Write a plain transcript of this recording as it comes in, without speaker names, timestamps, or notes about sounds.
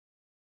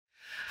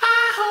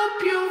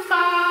hope you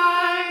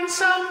find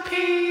some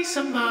peace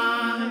of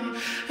mind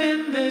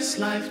in this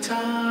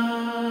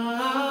lifetime.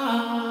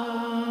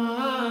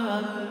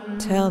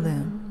 Tell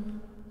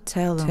them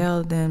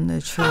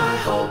the truth. I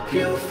hope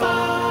you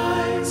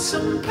find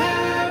some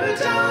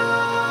paradise.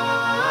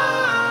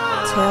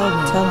 Tell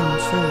them the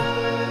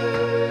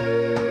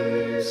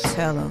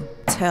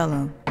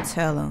truth.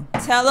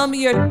 Tell them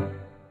you're.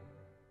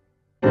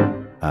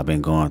 I've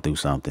been going through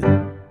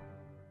something.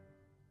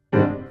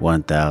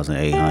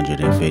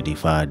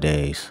 1,855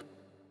 days.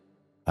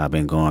 I've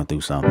been going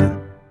through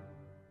something.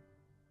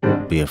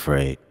 Be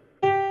afraid.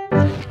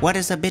 What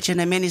is a bitch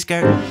in a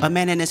miniskirt? A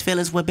man in his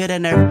feelings with bitter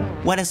nerve.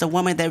 What is a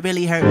woman that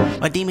really hurt?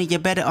 A demon, you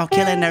better off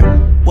killing her.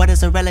 What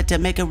is a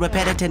relative? Make a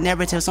repetitive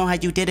narratives on how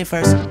you did it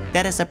first.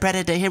 That is a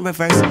predator in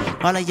reverse.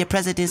 All of your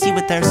presidents he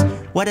with thirst.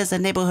 What is a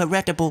neighborhood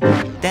reputable?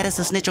 That is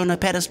a snitch on a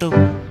pedestal.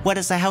 What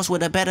is a house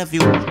with a better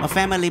view? A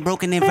family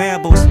broken in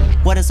variables.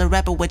 What is a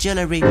rapper with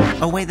jewelry?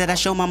 A way that I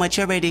show my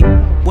maturity.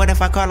 What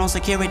if I call on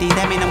security?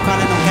 That mean I'm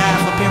calling on God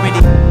for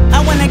purity. I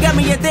wanna get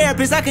me a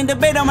therapist. I can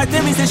debate all my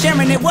theories and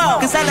sharing it. Whoa,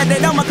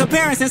 consolidate all my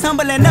comparisons,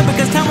 humbling up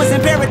because time was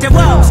imperative.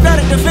 Whoa,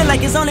 started to feel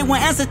like it's only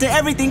one answer to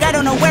everything. I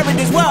don't know where it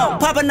is. Whoa,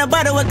 popping a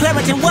bottle with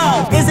Claritin.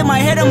 Whoa, is it my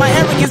head or my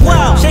arrogance?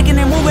 Whoa, shaking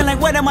and moving like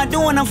what am I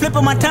doing? I'm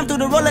flipping my time through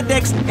the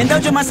Rolodex,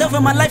 indulging myself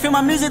in my life and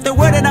my music. The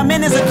world that I'm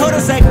in is a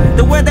cul-de-sac.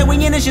 The world that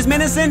we in is just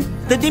menacing.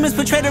 The demons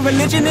portray the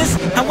religionists.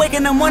 I wake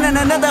in the morning,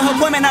 another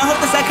appointment. I hope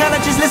the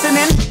psychologist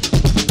listening.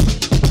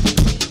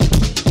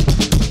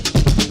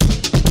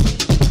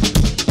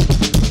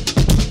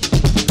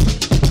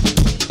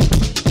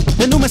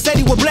 The new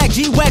Mercedes with black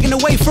G-Wagon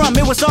away from.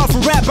 It was all for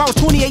rap. I was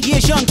 28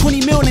 years young,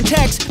 20 mil in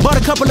tax. Bought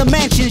a couple of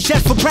mansions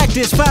just for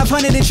practice.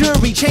 500 in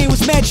jewelry, chain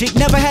was magic.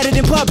 Never had it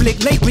in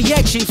public. Late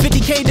reaction,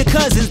 50K to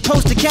cousins.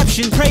 Post a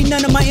caption. Pray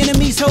none of my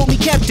enemies hold me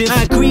captive.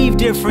 I grieve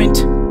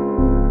different.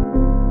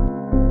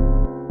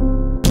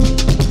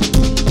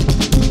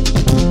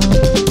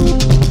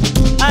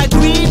 I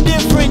grieve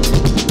different.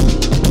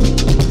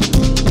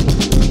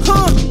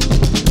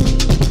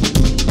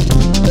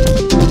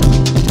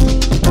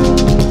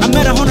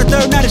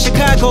 Third night in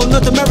Chicago,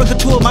 North America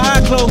tour, my eye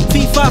closed.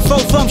 Feet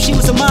 5'4" from, she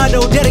was a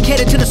model.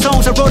 Dedicated to the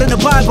songs I wrote in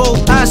the Bible.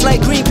 Eyes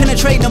like green,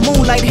 penetrating the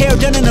moonlight. Hair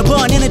done in a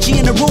bun, energy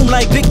in the room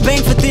like Big Bang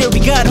for theory.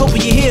 God,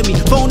 hoping you hear me.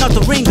 Phone out the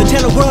ring, but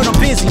tell the world I'm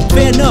busy.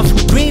 Fair enough.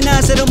 Green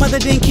eyes said her mother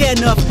didn't care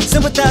enough.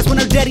 Sympathized when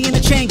her daddy in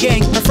the chain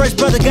gang. Her first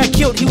brother got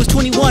killed, he was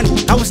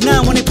 21. I was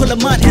 9 when they put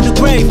Lamont in the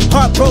grave.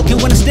 Heartbroken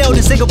when Estelle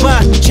didn't say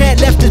goodbye.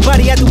 Chad left his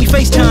body after we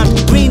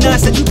FaceTimed. Green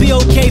eyes said you be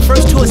okay.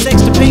 First tour,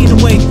 sex the pain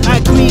away. I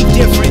grieve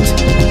different.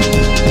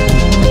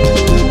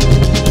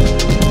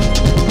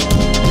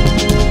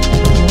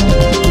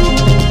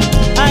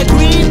 I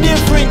grieve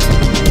different.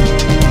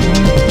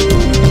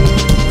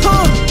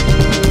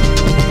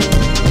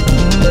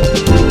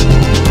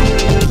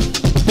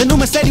 The new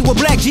Mercedes with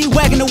black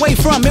G-Wagon away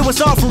from. It was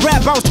all for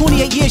rap. I was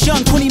 28 years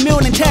young, 20 mil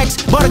in tax.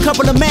 Bought a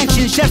couple of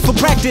mansions just for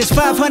practice.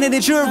 500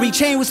 in jewelry,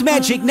 chain was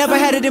magic. Never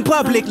had it in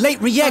public. Late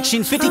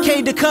reaction,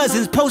 50K to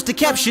cousins. Post a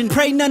caption.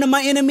 Pray none of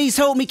my enemies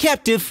hold me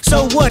captive.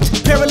 So what?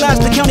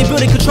 Paralyzed, the county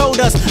building controlled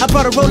us. I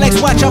bought a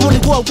Rolex watch, I only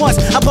wore once.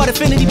 I bought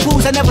infinity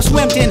pools I never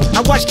swam in.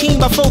 I watched King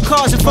by 4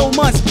 cars in 4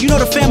 months. You know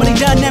the family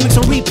dynamics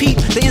on repeat.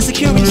 The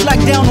insecurities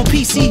locked down on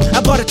PC. I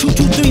bought a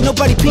 223,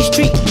 nobody peace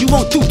treat. You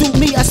won't do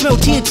me, I smell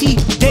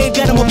TNT. Dave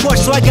got him a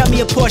Porsche, so I got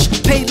me a Porsche.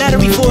 Paid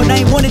lottery for it, I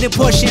ain't wanted in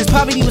portions.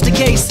 Poverty was the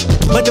case,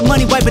 but the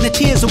money wiping the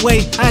tears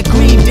away. I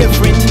grieve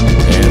different.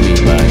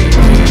 Everybody